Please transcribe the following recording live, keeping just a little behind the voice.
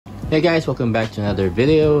Hey guys, welcome back to another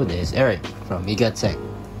video. This is Eric from Tech.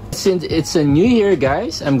 Since it's a new year,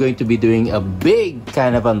 guys, I'm going to be doing a big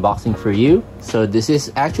kind of unboxing for you. So this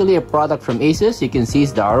is actually a product from ASUS. You can see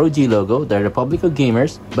it's the ROG logo, the Republic of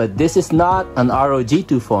Gamers, but this is not an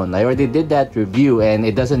ROG2 phone. I already did that review and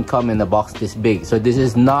it doesn't come in a box this big. So this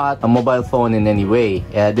is not a mobile phone in any way.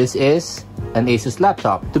 This is an ASUS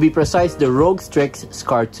laptop. To be precise, the ROG STRIX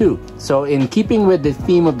SCAR 2. So in keeping with the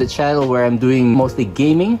theme of the channel where I'm doing mostly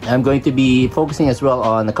gaming, I'm going to be focusing as well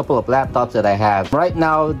on a couple of laptops that I have. Right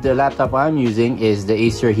now, the laptop I'm using is the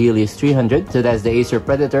Acer Helios 300. So that's the Acer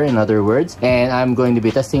Predator in other words. And I'm going to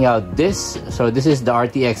be testing out this. So this is the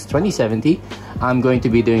RTX 2070. I'm going to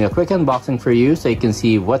be doing a quick unboxing for you so you can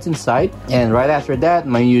see what's inside. And right after that,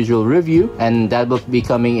 my usual review. And that will be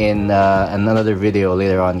coming in another video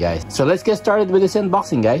later on, guys. So let's get started with this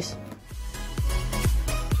unboxing, guys.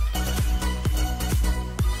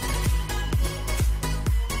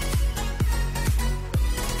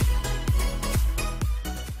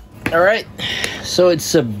 Alright, so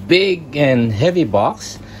it's a big and heavy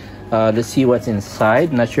box. Let's see what's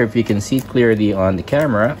inside. Not sure if you can see it clearly on the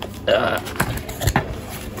camera.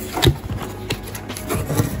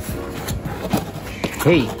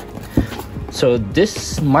 Hey, so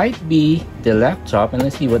this might be the laptop, and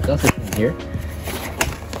let's see what else is in here.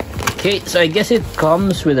 Okay, so I guess it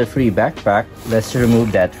comes with a free backpack. Let's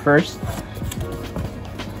remove that first.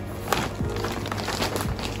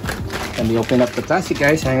 Let me open up the plastic,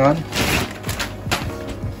 guys. Hang on.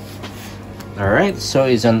 Alright, so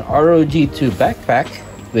it's an ROG2 backpack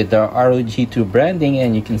with the ROG2 branding,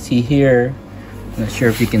 and you can see here, I'm not sure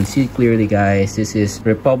if you can see it clearly, guys, this is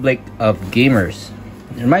Republic of Gamers.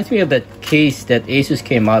 It reminds me of that case that ASUS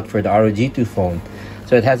came out for the ROG2 phone.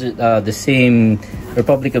 So it has the same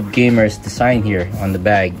Republic of Gamers design here on the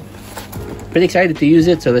bag. Pretty excited to use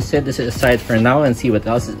it, so let's set this aside for now and see what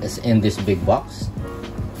else is in this big box.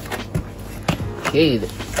 Okay,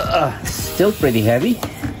 still pretty heavy.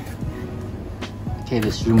 Okay,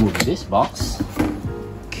 let's remove this box.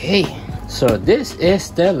 Okay, so this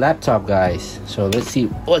is the laptop, guys. So let's see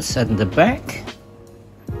what's at the back.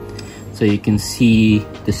 So you can see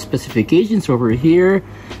the specifications over here.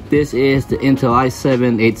 This is the Intel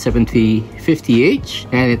i7-8750H,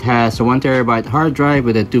 and it has a 1TB hard drive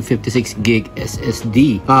with a 256GB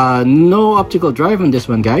SSD. No optical drive on this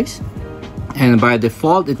one, guys. And by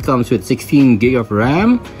default, it comes with 16GB of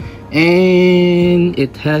RAM. And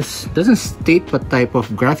it doesn't state what type of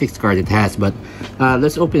graphics card it has, but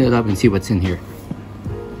let's open it up and see what's in here.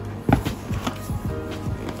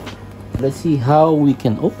 Let's see how we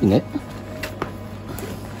can open it.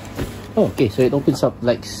 Okay, so it opens up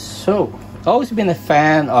like so. I've always been a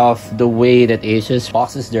fan of the way that ASUS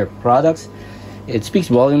boxes their products. It speaks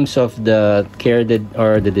volumes of the care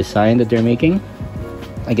or the design that they're making.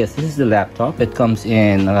 I guess this is the laptop. It comes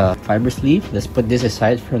in a fiber sleeve. Let's put this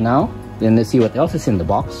aside for now. Then let's see what else is in the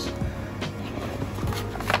box.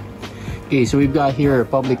 Okay, so we've got here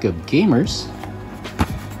Republic of Gamers.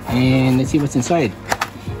 And let's see what's inside.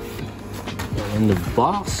 In the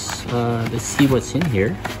box, let's see what's in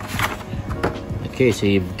here. Okay, so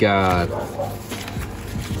you've got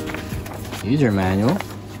user manual.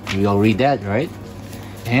 We all read that, right?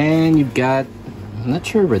 And you've got, I'm not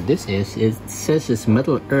sure what this is. It says it's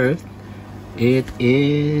Metal Earth. It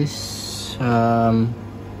is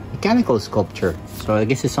mechanical sculpture. So I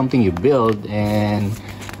guess it's something you build. And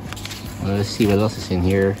let's see what else is in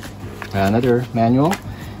here. Another manual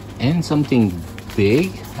and something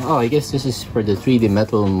big. Oh, I guess this is for the 3D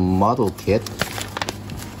metal model kit.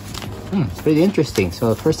 It's pretty interesting. So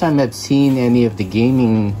the first time I've seen any of the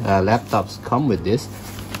gaming laptops come with this.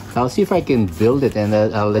 I'll see if I can build it, and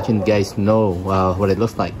I'll let you guys know what it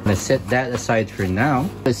looks like. Let's set that aside for now.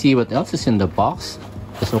 Let's see what else is in the box.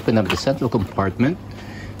 Let's open up the central compartment.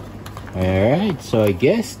 Alright, so I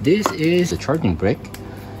guess this is the charging brick.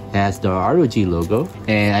 It has the ROG logo,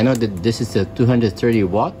 and I know that this is a 230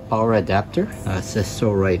 watt power adapter. It says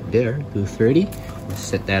so right there, 230. Let's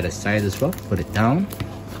set that aside as well. Put it down.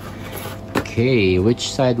 Okay,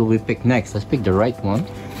 which side will we pick next? Let's pick the right one.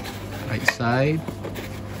 Right side.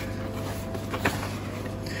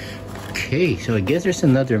 Okay, so I guess there's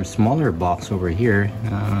another smaller box over here.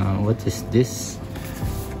 What is this?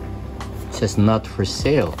 It says not for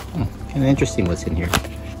sale. Kind of interesting what's in here.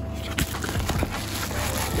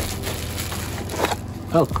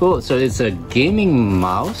 Oh, cool. So it's a gaming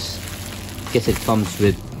mouse. I guess it comes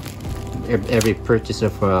with every purchase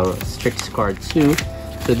of a Strix SCAR 2.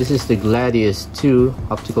 So this is the Gladius 2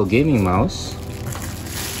 optical gaming mouse.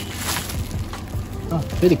 Oh,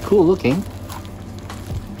 pretty cool looking.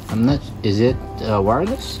 I'm not, is it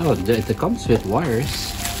wireless? Oh, it comes with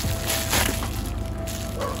wires.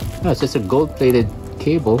 No, it's just a gold-plated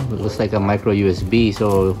cable. It looks like a micro USB,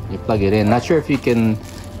 so you plug it in. Not sure if you can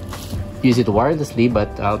use it wirelessly, but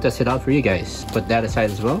I'll test it out for you guys. Put that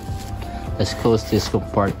aside as well. Let's close this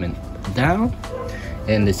compartment down,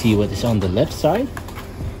 and let's see what is on the left side.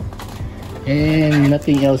 And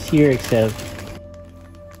nothing else here except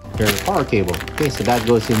your power cable. Okay, so that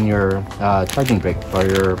goes in your charging brick or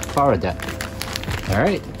your power adapter. All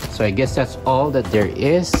right, so I guess that's all that there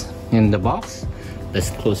is in the box. Let's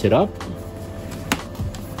close it up.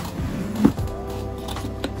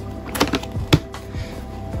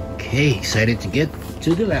 Okay, excited to get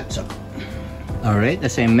to the laptop. All right,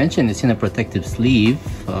 as I mentioned, it's in a protective sleeve.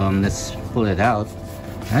 Let's pull it out.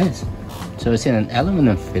 Nice. So it's in an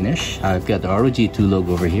aluminum finish. I've got the ROG2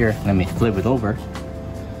 logo over here. Let me flip it over.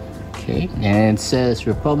 Okay, and it says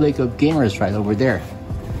Republic of Gamers right over there.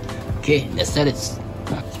 Okay, that said, it's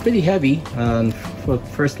pretty heavy for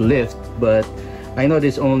first lift, but I know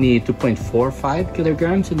it's only 2.45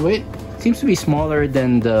 kilograms in weight. Seems to be smaller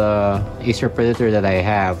than the Acer Predator that I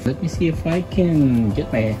have. Let me see if I can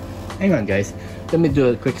get my... Hang on, guys. Let me do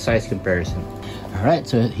a quick size comparison. Alright,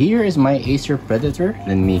 so here is my Acer Predator.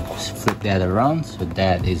 Let me flip that around. So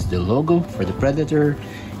that is the logo for the Predator.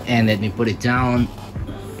 And let me put it down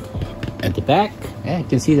at the back. Yeah, you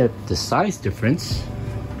can see that the size difference.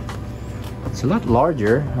 It's a lot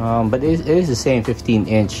larger, but it is the same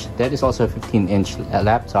 15-inch. That is also a 15-inch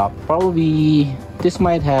laptop. Probably this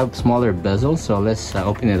might have smaller bezels, so let's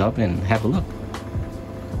open it up and have a look.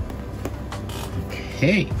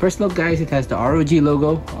 Okay, first look, guys, it has the ROG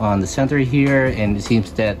logo on the center here, and it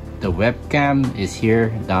seems that the webcam is here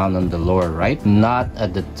down on the lower right, not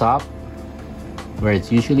at the top where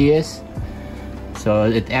it usually is. So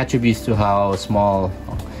it attributes to how small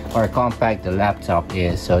or compact the laptop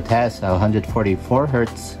is. So it has a 144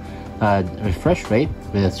 hertz refresh rate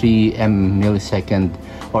with a 3 millisecond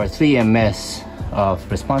or 3 ms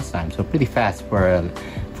of response time, so pretty fast for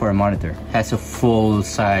a monitor. Has a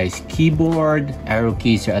full-size keyboard. Arrow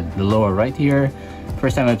keys are at the lower right here.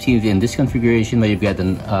 First time I've seen it in this configuration, but you've got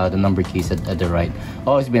the number keys at the right.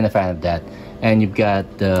 Always been a fan of that. And you've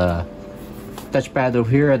got the touchpad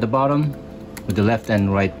over here at the bottom with the left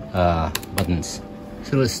and right buttons.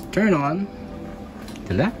 So let's turn on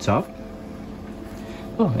the laptop.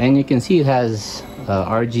 Oh, and you can see it has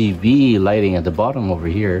RGB lighting at the bottom over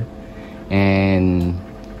here, and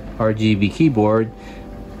RGB keyboard.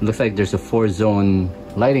 Looks like there's a 4-zone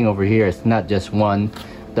lighting over here. It's not just one.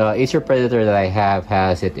 The Acer Predator that I have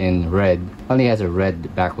has it in red. Only has a red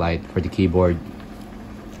backlight for the keyboard.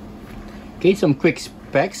 Okay, some quick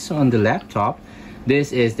specs on the laptop.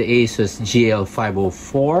 This is the ASUS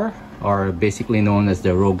GL504, or basically known as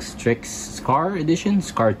the ROG STRIX SCAR edition,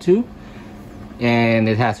 SCAR 2. And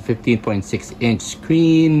it has a 15.6-inch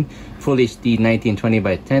screen, Full HD 1920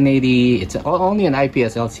 by 1080. It's only an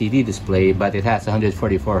IPS LCD display, but it has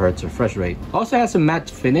 144 hertz refresh rate. Also has a matte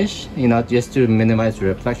finish, you know, just to minimize the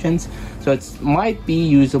reflections. So it might be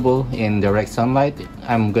usable in direct sunlight.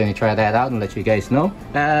 I'm going to try that out and let you guys know.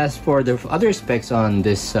 As for the other specs on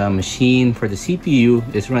this machine, for the CPU,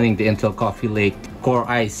 it's running the Intel Coffee Lake Core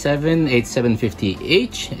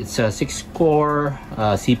i7-8750H. It's a 6-core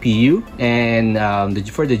CPU, and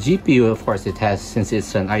for the GPU, of course, it has, since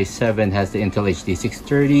it's an i7, has the Intel HD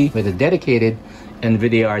 630 with a dedicated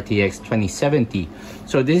NVIDIA RTX 2070.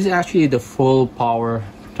 So this is actually the full power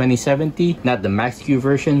 2070, not the Max-Q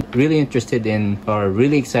version. Really interested in, or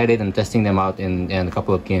really excited in testing them out in a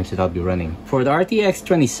couple of games that I'll be running. For the RTX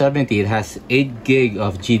 2070, it has 8 gig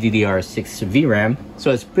of GDDR6 VRAM,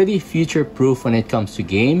 so it's pretty future-proof when it comes to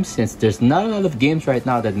games, since there's not a lot of games right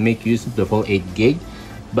now that make use of the full 8 gig.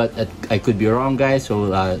 But I could be wrong, guys,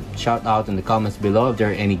 so shout out in the comments below if there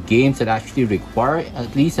are any games that actually require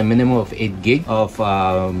at least a minimum of 8 gig of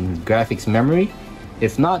graphics memory.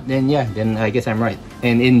 If not, then yeah, then I guess I'm right.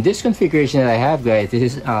 And in this configuration that I have, guys, this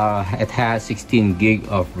is it has 16 gig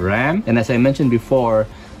of RAM, and as I mentioned before,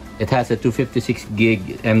 it has a 256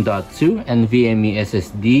 gig M.2 and NVMe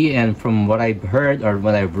SSD. And from what I've heard, or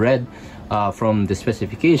what I've read from the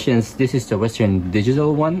specifications, this is the Western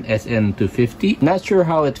Digital one, SN250. Not sure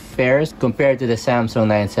how it fares compared to the Samsung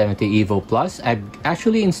 970 EVO Plus. I've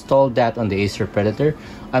actually installed that on the Acer Predator.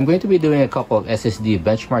 I'm going to be doing a couple of SSD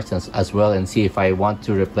benchmarks as well, and see if I want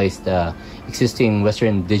to replace the existing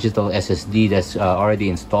Western Digital SSD that's already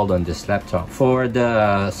installed on this laptop. For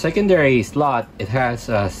the secondary slot, it has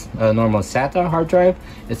a normal SATA hard drive.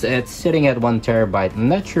 It's sitting at 1 terabyte. I'm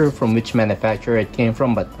not sure from which manufacturer it came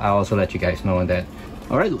from, but I'll also let you guys know on that.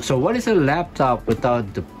 Alright, so what is a laptop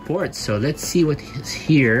without the ports? So let's see what is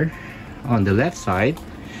here on the left side.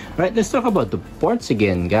 Right, let's talk about the ports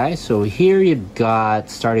again, guys. So here you've got,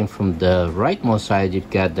 starting from the rightmost side,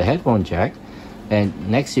 you've got the headphone jack, and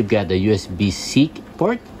next you've got the USB-C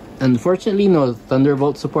port. Unfortunately, no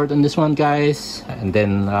Thunderbolt support on this one, guys. And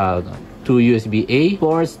then two USB-A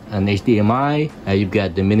ports, an HDMI. You've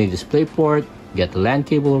got the mini display port. You got the LAN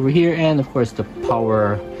cable over here, and of course the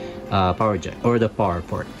power jack, or the power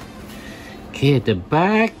port. Okay, at the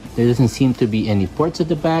back, there doesn't seem to be any ports at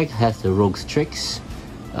the back. It has the ROG STRIX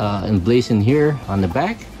emblazoned here on the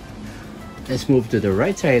back. Let's move to the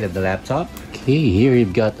right side of the laptop. Okay, here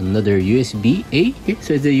you've got another USB-A. Okay,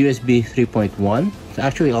 so it's the USB 3.1. So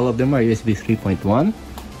actually all of them are USB 3.1,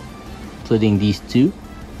 including these two.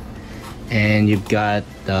 And you've got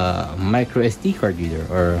the micro SD card reader,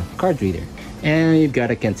 or card reader. And you've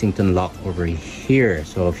got a Kensington lock over here.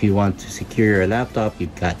 So if you want to secure your laptop,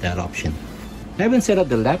 you've got that option. I haven't set up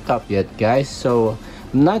the laptop yet, guys, so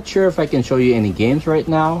I'm not sure if I can show you any games right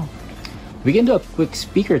now. We can do a quick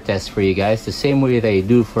speaker test for you guys, the same way that I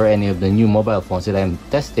do for any of the new mobile phones that I'm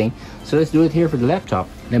testing. So let's do it here for the laptop.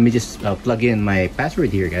 Let me just plug in my password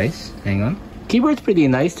here, guys. Hang on. Keyboard's pretty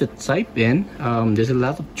nice to type in. There's a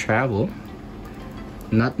lot of travel,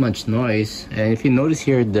 not much noise, and if you notice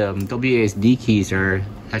here, the WASD keys are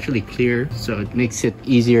actually clear, so it makes it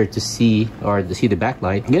easier to see, or to see the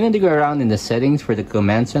backlight. I'm gonna go around in the settings for the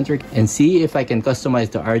command center and see if I can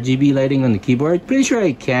customize the RGB lighting on the keyboard. Pretty sure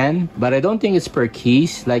I can, but I don't think it's per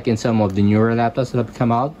keys like in some of the newer laptops that have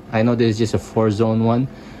come out. I know this is just a 4-zone one.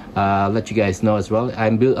 I'll let you guys know as well.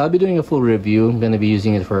 I'll be doing a full review. I'm going to be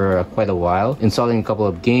using it for quite a while, installing a couple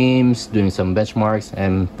of games, doing some benchmarks,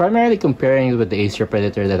 and primarily comparing it with the Acer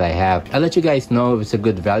Predator that I have. I'll let you guys know if it's a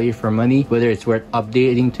good value for money, whether it's worth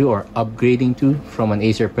updating to or upgrading to from an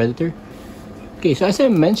Acer Predator. Okay, so as I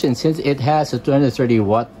mentioned, since it has a 230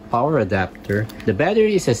 watt power adapter, the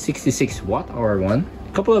battery is a 66 watt hour one.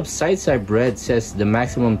 A couple of sites I've read says the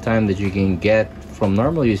maximum time that you can get from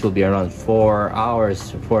normal use will be around 4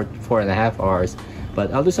 hours, 4.5 hours.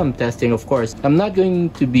 But I'll do some testing, of course. I'm not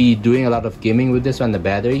going to be doing a lot of gaming with this on the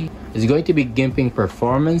battery. It's going to be gimping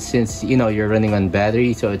performance since, you know, you're running on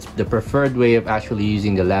battery. So it's the preferred way of actually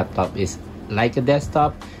using the laptop is like a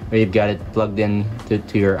desktop, where you've got it plugged in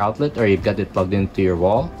to your outlet, or you've got it plugged into your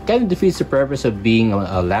wall. Kind of defeats the purpose of being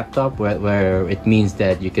a laptop where it means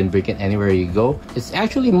that you can bring it anywhere you go. It's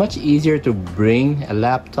actually much easier to bring a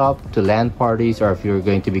laptop to LAN parties, or if you're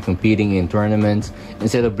going to be competing in tournaments,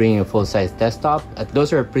 instead of bringing a full-size desktop.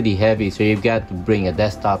 Those are pretty heavy, so you've got to bring a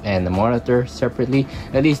desktop and a monitor separately.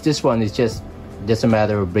 At least this one is just a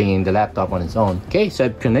matter of bringing the laptop on its own. Okay, so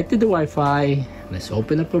I've connected the Wi-Fi. Let's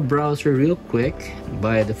open up a browser real quick.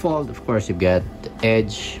 By default, of course, you've got the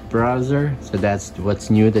Edge browser. So that's what's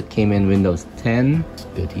new that came in Windows 10. Let's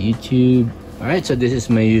go to YouTube. Alright, so this is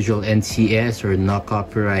my usual NCS, or no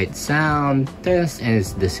copyright sound test, and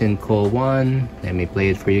it's the Synco one. Let me play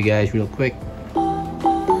it for you guys real quick.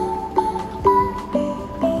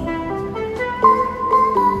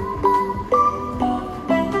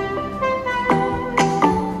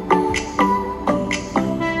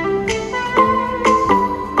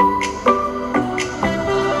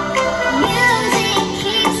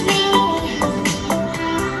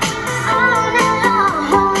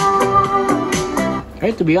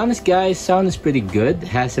 Alright, to be honest guys, sound is pretty good. It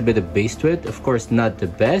has a bit of bass to it. Of course, not the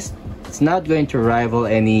best. It's not going to rival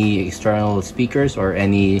any external speakers or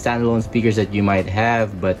any standalone speakers that you might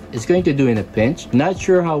have, but it's going to do in a pinch. Not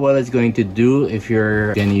sure how well it's going to do if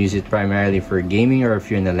you're going to use it primarily for gaming or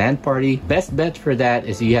if you're in a LAN party. Best bet for that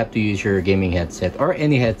is you have to use your gaming headset, or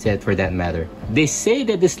any headset for that matter. They say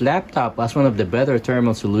that this laptop has one of the better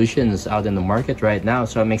thermal solutions out in the market right now,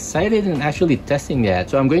 so I'm excited and actually testing that.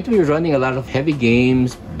 So I'm going to be running a lot of heavy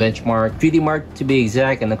games, Benchmark, 3D Mark to be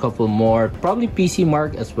exact, and a couple more, probably PC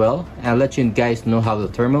Mark as well. I'll let you guys know how the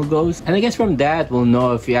thermal goes, and I guess from that we'll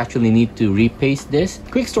know if you actually need to repaste this.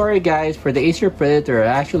 Quick story guys, for the Acer Predator, I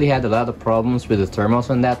actually had a lot of problems with the thermals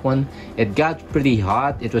on that one. It got pretty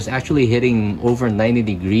hot. It was actually hitting over 90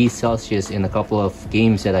 degrees Celsius in a couple of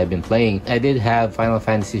games that I've been playing. I did have Final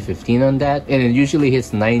Fantasy 15 on that, and it usually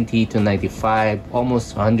hits 90 to 95,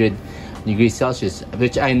 almost 100 degrees Celsius,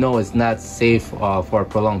 which I know is not safe for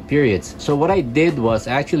prolonged periods. So what I did was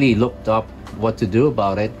actually looked up what to do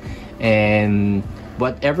about it, and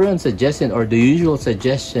what everyone suggested, or the usual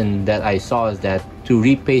suggestion that I saw, is that to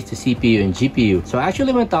repaste the CPU and GPU. So I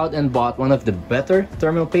actually went out and bought one of the better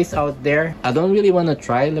thermal paste out there. I don't really want to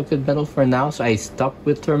try liquid metal for now, so I stuck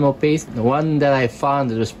with thermal paste. The one that I found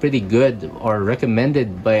that was pretty good, or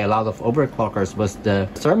recommended by a lot of overclockers, was the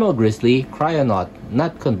Thermal Grizzly Cryonaut,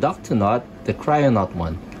 not Conductonaut, the Cryonaut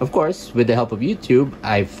one. Of course, with the help of YouTube,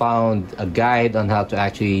 I found a guide on how to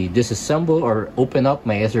actually disassemble or open up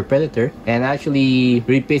my Acer Predator and actually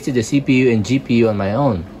repasted the CPU and GPU on my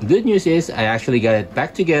own. Good news is I actually got it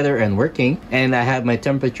back together and working, and I have my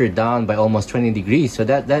temperature down by almost 20 degrees. So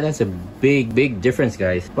that's a big difference,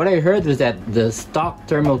 guys. What I heard was that the stock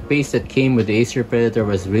thermal paste that came with the Acer Predator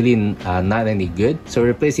was really not any good. So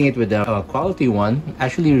replacing it with the quality one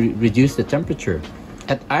actually reduced the temperature.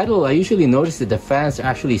 At idle, I usually notice that the fans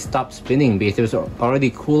actually stop spinning because it was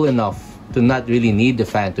already cool enough to not really need the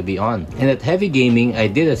fan to be on. And at heavy gaming, I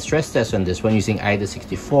did a stress test on this one using IDA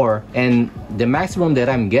 64, and the maximum that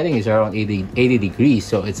I'm getting is around 80 degrees,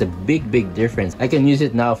 so it's a big difference. I can use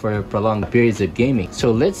it now for prolonged periods of gaming. So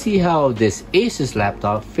let's see how this ASUS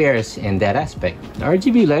laptop fares in that aspect. The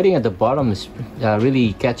RGB lighting at the bottom is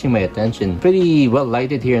really catching my attention. Pretty well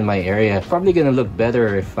lighted here in my area. Probably gonna look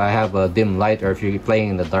better if I have a dim light or if you're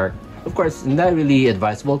playing in the dark. Of course, not really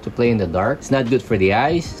advisable to play in the dark. It's not good for the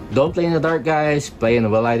eyes. Don't play in the dark, guys. Play in a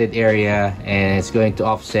well-lighted area, and it's going to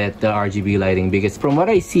offset the RGB lighting, because from what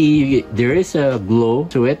I see, there is a glow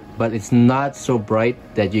to it, but it's not so bright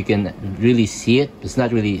that you can really see it. It's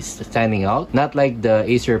not really standing out. Not like the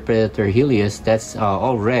Acer Predator Helios, that's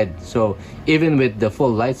all red. So even with the full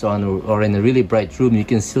lights on or in a really bright room, you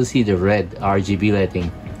can still see the red RGB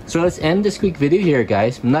lighting. So let's end this quick video here,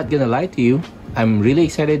 guys. I'm not gonna lie to you, I'm really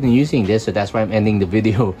excited in using this, so that's why I'm ending the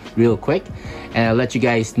video real quick. And I'll let you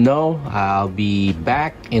guys know I'll be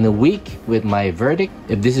back in a week with my verdict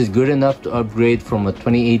if this is good enough to upgrade from a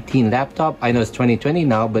 2018 laptop. I know it's 2020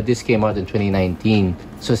 now, but this came out in 2019.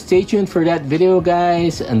 So stay tuned for that video,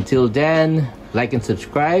 guys. Until then, like and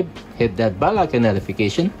subscribe, hit that bell icon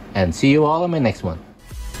notification, and see you all on my next one.